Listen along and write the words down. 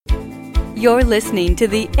You're listening to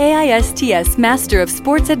the AISTS Master of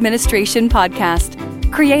Sports Administration podcast,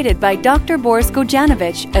 created by Dr. Boris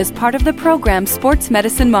Gojanovic as part of the program's Sports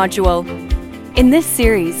Medicine module. In this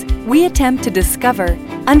series, we attempt to discover,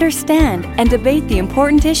 understand, and debate the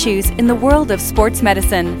important issues in the world of sports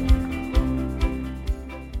medicine.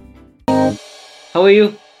 How are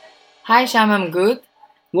you? Hi Sham, I'm good.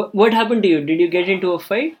 What happened to you? Did you get into a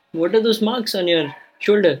fight? What are those marks on your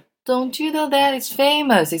shoulder? Don't you know that it's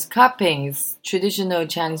famous? It's cupping. It's traditional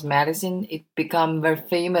Chinese medicine. It become very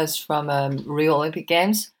famous from Rio Olympic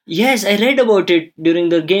Games. Yes, I read about it during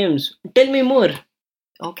the games. Tell me more.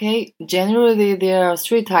 Okay, generally there are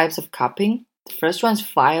three types of cupping. The first one is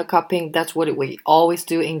fire cupping. That's what we always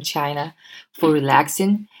do in China for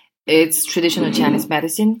relaxing. It's traditional Chinese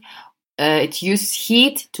medicine. It uses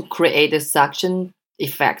heat to create a suction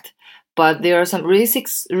effect. But there are some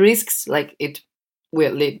risks like it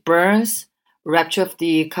burns, rupture of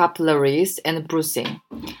the capillaries, and bruising.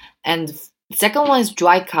 And second one is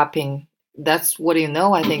dry cupping. That's what you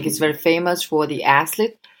know. I think it's very famous for the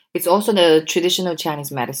athlete. It's also the traditional Chinese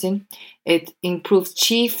medicine. It improves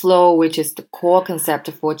qi flow, which is the core concept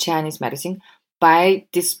for Chinese medicine, by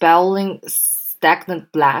dispelling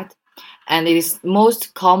stagnant blood. And it is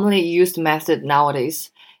most commonly used method nowadays.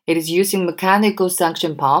 It is using mechanical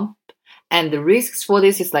suction pump. And the risks for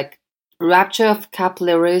this is like rupture of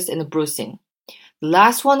capillaries and bruising. The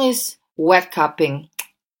last one is wet cupping.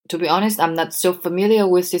 To be honest, I'm not so familiar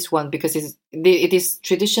with this one because it is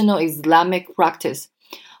traditional Islamic practice,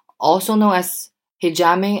 also known as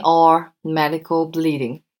hijaming or medical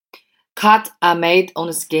bleeding. Cuts are made on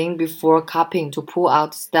the skin before cupping to pull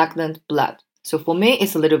out stagnant blood. So for me,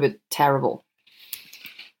 it's a little bit terrible.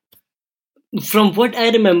 From what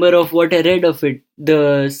I remember of what I read of it,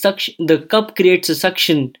 the cup creates a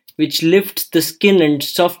suction which lifts the skin and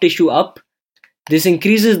soft tissue up. This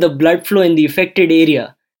increases the blood flow in the affected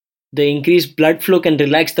area. The increased blood flow can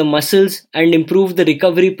relax the muscles and improve the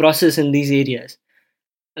recovery process in these areas.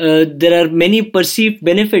 There are many perceived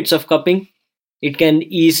benefits of cupping. It can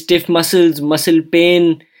ease stiff muscles, muscle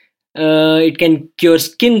pain. It can cure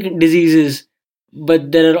skin diseases.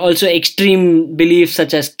 But there are also extreme beliefs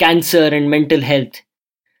such as cancer and mental health.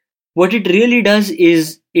 What it really does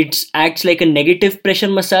is it acts like a negative pressure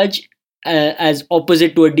massage as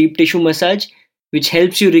opposite to a deep tissue massage, which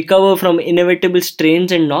helps you recover from inevitable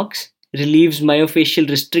strains and knocks, relieves myofascial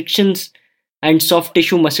restrictions, and soft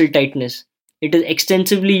tissue muscle tightness. It is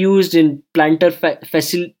extensively used in plantar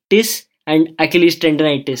fasciitis and Achilles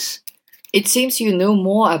tendonitis. It seems you know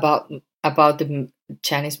more about the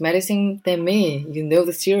Chinese medicine than me. You know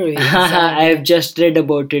the theory. I have just read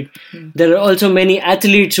about it. There are also many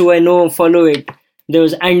athletes who I know follow it. There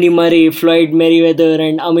was Andy Murray, Floyd Mayweather,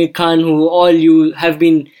 and Amir Khan, who all you have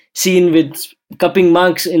been seen with cupping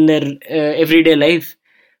marks in their everyday life.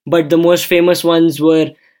 But the most famous ones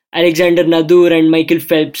were Alexander Nadur and Michael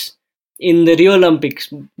Phelps in the Rio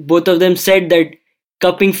Olympics. Both of them said that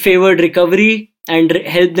cupping favored recovery and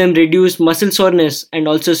helped them reduce muscle soreness and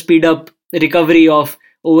also speed up recovery of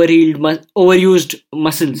overused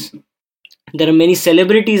muscles. There are many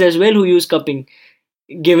celebrities as well who use cupping.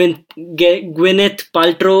 Gwyneth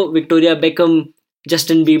Paltrow, Victoria Beckham,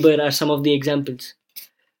 Justin Bieber are some of the examples.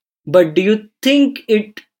 But do you think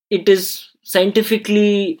it is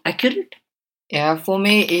scientifically accurate? Yeah, for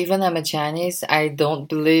me, even I'm a Chinese, I don't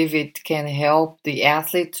believe it can help the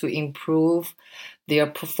athlete to improve their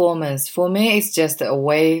performance. For me, it's just a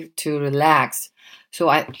way to relax. So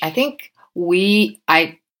I think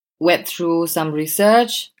I went through some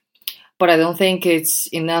research, but I don't think it's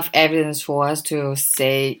enough evidence for us to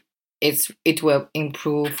say it will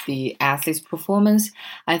improve the athlete's performance.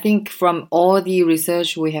 I think from all the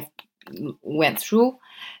research we have went through,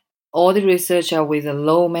 all the research are with a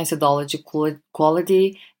low methodology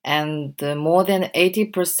quality, and more than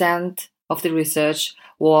 80% of the research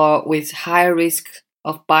were with high risk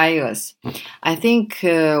of bias. I think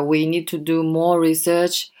we need to do more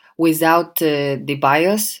research without the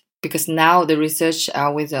bias, because now the research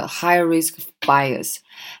are with a high risk of bias.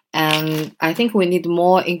 And I think we need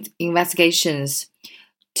more investigations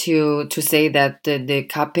to say that the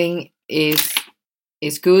cupping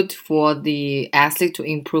is good for the athlete to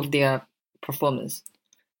improve their performance.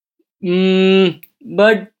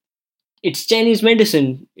 But it's Chinese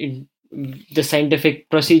medicine. The scientific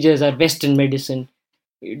procedures are Western medicine.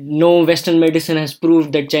 No Western medicine has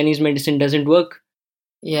proved that Chinese medicine doesn't work.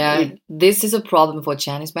 Yeah, this is a problem for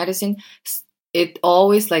Chinese medicine. It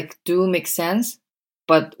always do make sense,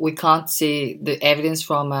 but we can't see the evidence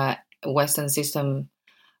from a Western system.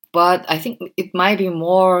 But I think it might be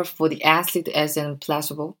more for the athlete as in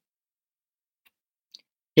placebo.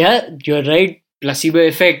 Yeah, you're right. Placebo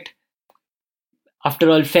effect. After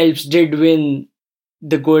all, Phelps did win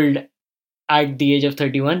the gold at the age of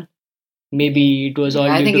 31. Maybe it was all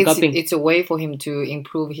I due think to cupping. it's a way for him to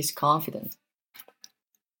improve his confidence.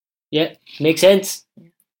 Yeah, makes sense.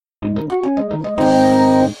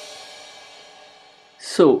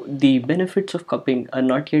 So, the benefits of cupping are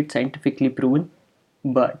not yet scientifically proven,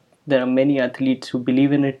 but there are many athletes who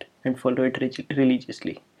believe in it and follow it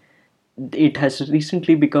religiously. It has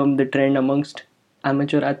recently become the trend amongst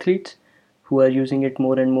amateur athletes who are using it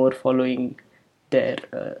more and more, following their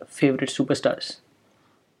favorite superstars.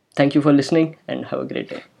 Thank you for listening and have a great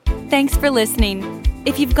day. Thanks for listening.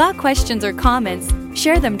 If you've got questions or comments,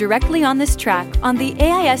 share them directly on this track on the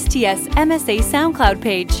AISTS MSA SoundCloud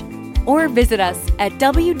page, or visit us at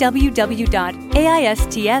www.aists.org.